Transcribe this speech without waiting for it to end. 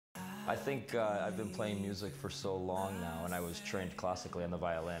I think I've been playing music for so long now, and I was trained classically on the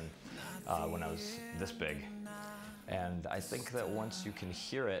violin when I was this big. And I think that once you can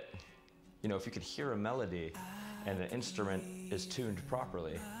hear it, you know, if you can hear a melody and an instrument is tuned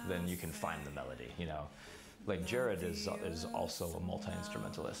properly, then you can find the melody, you know. Like Jared is also a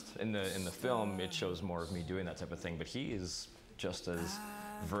multi-instrumentalist. In the film, it shows more of me doing that type of thing, but he is just as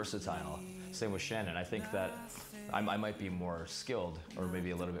versatile. Same with Shannon. I think that I might be more skilled or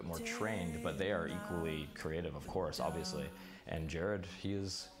maybe a little bit more trained, but they are equally creative, of course, obviously. And Jared,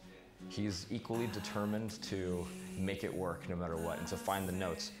 he's equally determined to make it work no matter what and to find the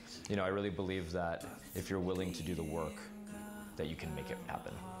notes. You know, I really believe that if you're willing to do the work, that you can make it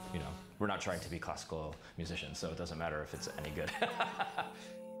happen. You know, we're not trying to be classical musicians, so it doesn't matter if it's any good.